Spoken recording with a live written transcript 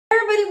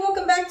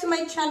to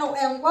my channel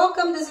and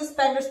welcome. This is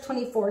Bangers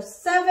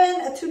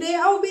 24/7. Today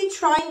I will be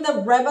trying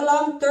the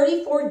Revlon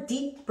 34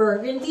 Deep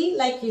Burgundy.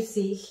 Like you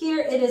see here,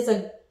 it is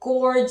a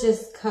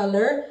gorgeous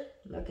color.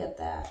 Look at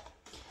that.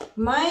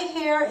 My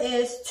hair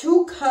is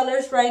two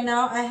colors right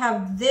now. I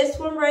have this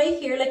one right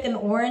here, like an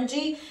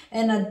orangey,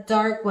 and a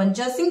dark one.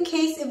 Just in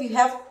case if you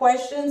have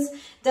questions,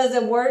 does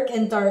it work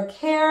in dark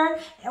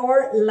hair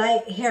or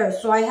light hair?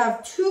 So I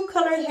have two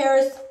color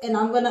hairs and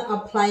I'm gonna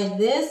apply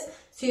this.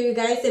 So you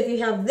guys, if you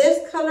have this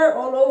color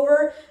all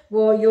over,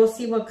 well, you'll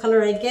see what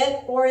color I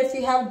get. Or if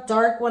you have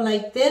dark one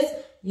like this,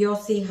 you'll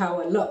see how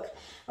it look.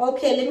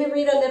 Okay, let me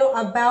read a little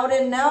about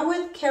it. Now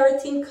with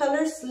keratin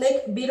color,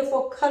 slick,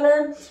 beautiful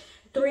color,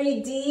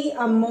 3D,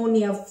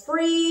 ammonia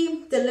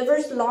free,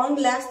 delivers long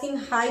lasting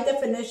high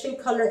definition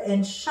color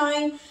and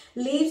shine,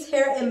 leaves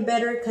hair in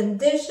better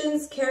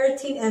conditions,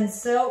 keratin and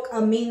silk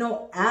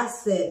amino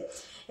acid.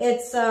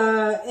 It's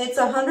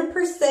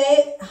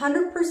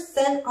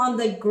 100% on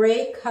the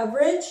gray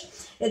coverage.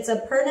 It's a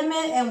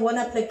permanent and one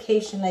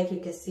application, like you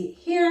can see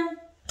here.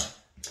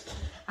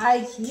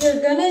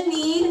 You're gonna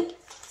need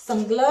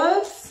some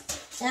gloves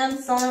and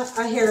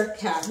a hair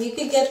cap. You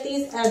can get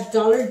these at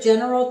Dollar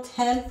General,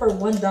 10 for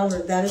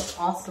 $1. That is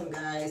awesome,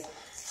 guys.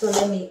 So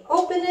let me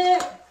open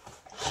it.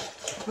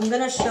 I'm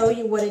gonna show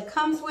you what it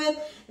comes with.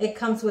 It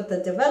comes with the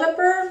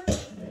developer,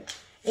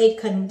 a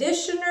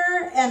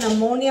conditioner, and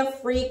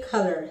ammonia-free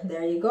color.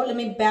 There you go. Let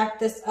me back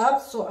this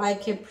up so I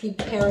can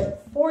prepare it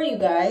for you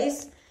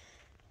guys.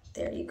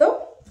 There you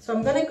go. So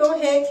I'm gonna go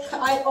ahead.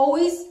 I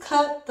always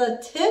cut the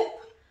tip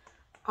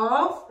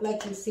off,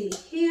 like you see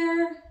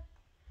here.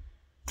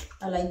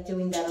 I like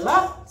doing that a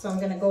lot. So I'm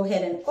gonna go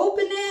ahead and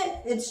open it.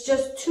 It's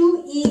just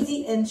two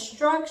easy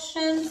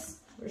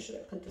instructions. Where should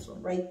I put this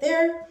one? Right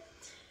there.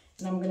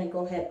 And I'm gonna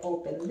go ahead and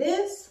open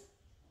this.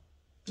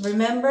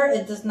 Remember,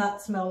 it does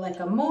not smell like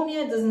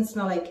ammonia. It doesn't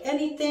smell like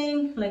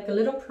anything, like a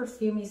little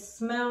perfumey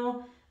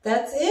smell.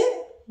 That's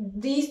it.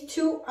 These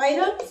two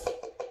items.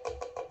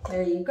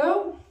 There you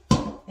go.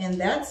 And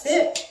that's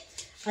it.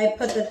 I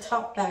put the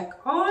top back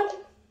on.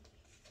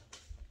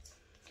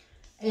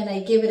 And I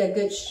give it a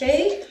good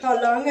shake. How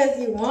long as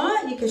you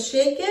want. You can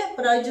shake it,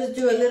 but I just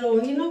do a little,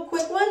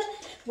 quick one.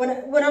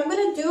 What I'm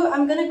going to do,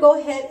 I'm going to go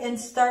ahead and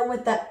start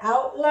with the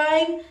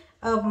outline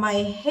of my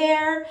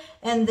hair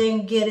and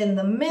then get in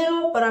the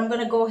middle, but I'm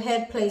gonna go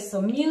ahead, play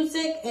some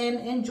music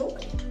and enjoy.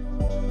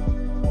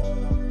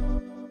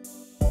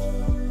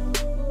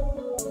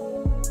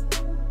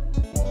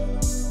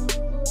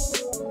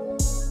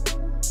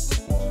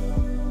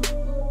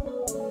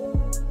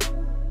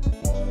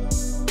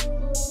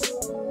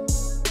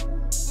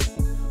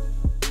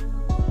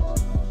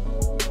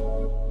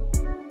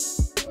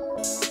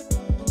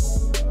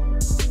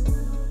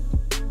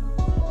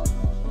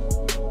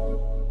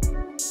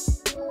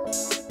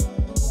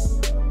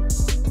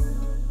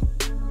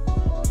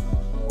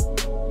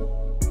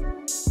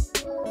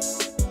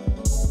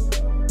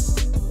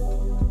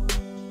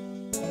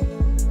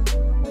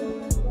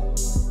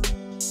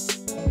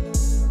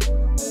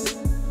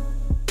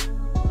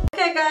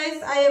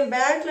 Guys, I am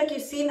back. Like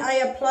you've seen, I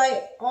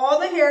apply all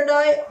the hair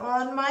dye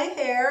on my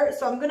hair.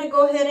 So I'm going to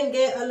go ahead and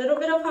get a little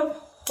bit of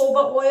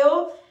jojoba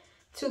oil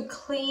to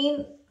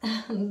clean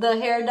the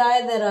hair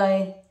dye that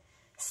I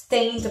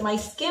stained my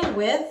skin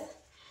with.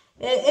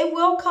 It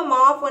will come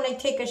off when I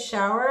take a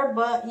shower,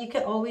 but you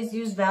can always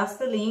use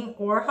Vaseline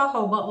or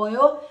jojoba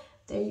oil.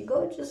 There you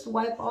go. Just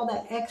wipe all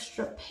that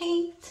extra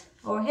paint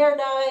or hair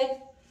dye.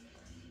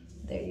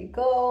 There you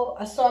go.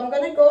 So I'm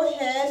going to go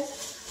ahead,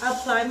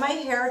 apply my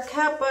hair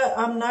cap, but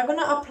I'm not going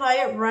to apply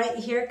it right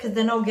here because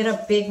then I'll get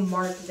a big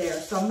mark there.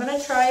 So I'm going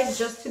to try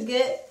just to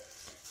get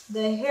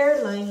the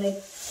hairline, like,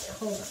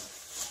 hold on,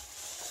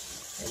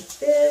 like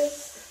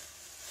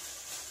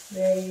this.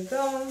 There you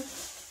go.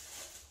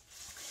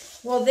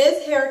 Well,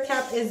 this hair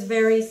cap is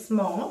very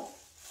small,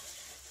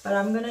 but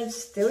I'm going to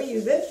still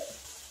use it.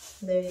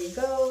 There you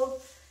go.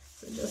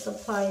 So just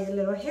apply your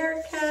little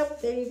hair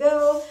cap. There you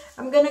go.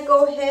 I'm going to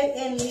go ahead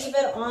and leave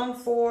it on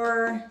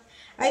for,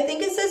 I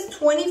think it says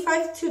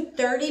 25 to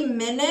 30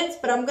 minutes,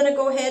 but I'm going to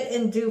go ahead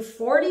and do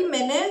 40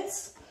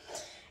 minutes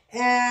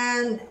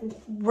and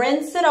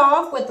rinse it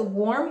off with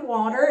warm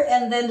water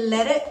and then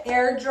let it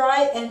air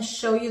dry and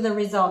show you the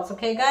results.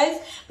 Okay,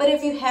 guys? But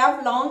if you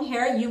have long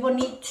hair, you will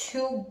need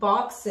 2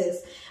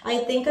 boxes. I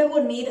think I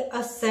will need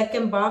a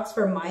second box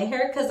for my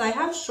hair because I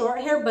have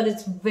short hair, but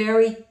it's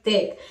very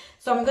thick.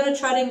 So I'm going to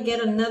try to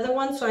get another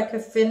one so I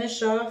could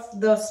finish off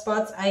the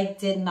spots I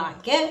did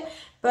not get.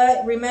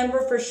 But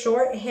remember, for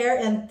short hair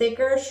and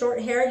thicker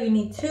short hair, you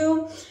need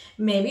 2.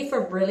 Maybe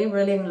for really,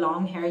 really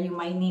long hair, you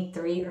might need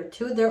 3 or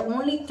 2. They're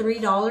only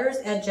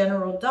 $3 at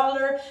General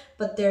Dollar.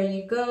 But there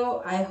you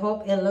go. I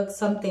hope it looks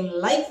something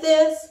like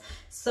this.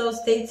 So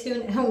stay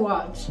tuned and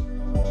watch.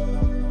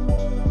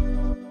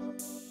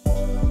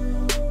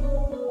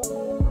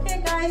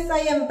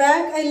 I am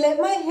back. I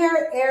let my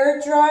hair air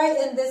dry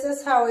and this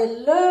is how it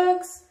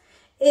looks.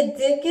 It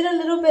did get a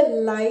little bit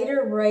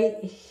lighter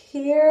right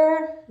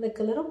here, like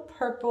a little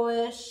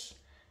purplish.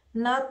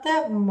 Not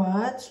that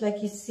much,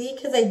 like you see,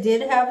 because I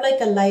did have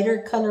like a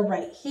lighter color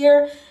right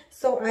here.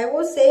 So I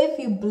will say if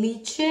you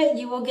bleach it,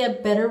 you will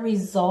get better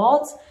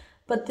results.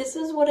 But this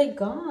is what I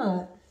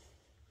got.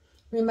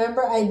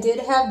 Remember, I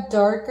did have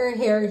darker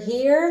hair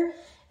here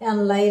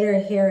and lighter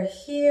hair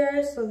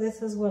here. So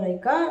this is what I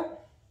got.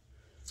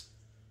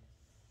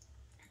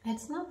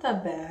 It's not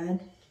that bad.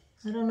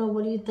 I don't know.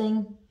 What do you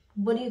think?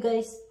 What do you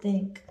guys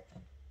think?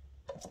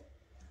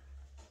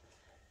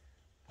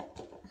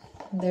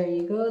 There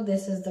you go.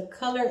 This is the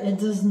color. It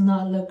does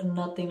not look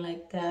nothing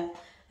like that.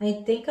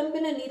 I think I'm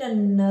going to need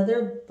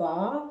another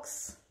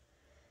box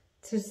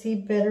to see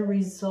better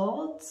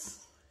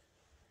results.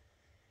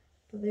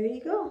 But there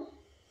you go.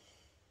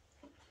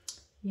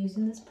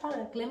 Using this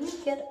product. Let me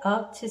get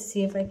up to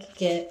see if I can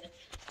get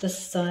the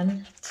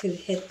sun to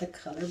hit the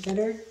color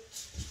better.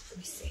 Let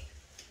me see.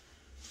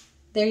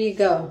 There you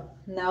go.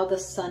 Now the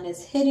sun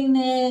is hitting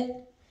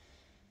it.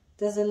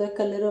 Does it look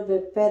a little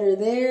bit better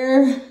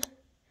there?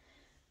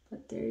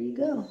 But there you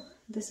go.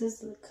 This is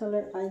the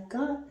color I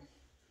got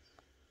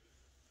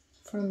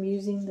from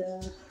using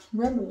the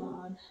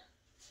Revlon.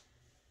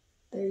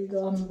 There you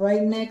go. I'm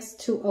right next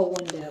to a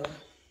window.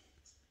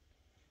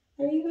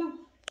 There you go.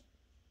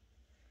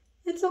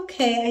 It's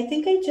okay. I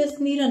think I just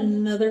need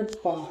another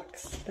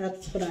box.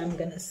 That's what I'm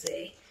going to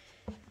say.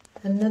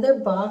 Another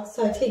box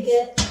so I can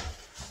get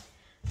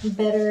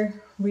better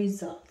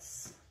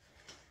results.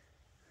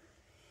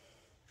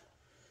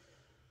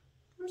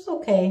 It's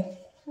okay.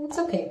 It's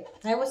okay.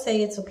 I would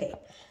say it's okay.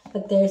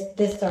 But there's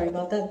this, sorry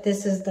about that.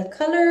 This is the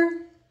color.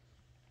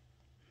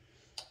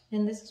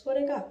 And this is what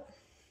I got.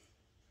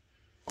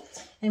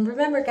 And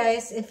remember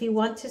guys, if you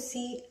want to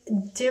see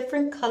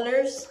different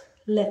colors,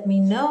 let me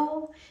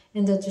know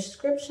in the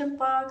description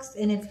box.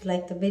 And if you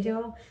like the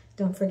video,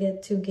 don't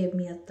forget to give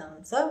me a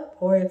thumbs up.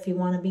 Or if you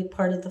want to be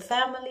part of the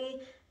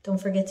family,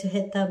 don't forget to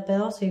hit that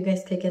bell so you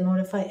guys can get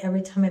notified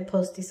every time I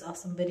post these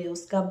awesome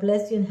videos. God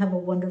bless you and have a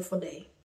wonderful day.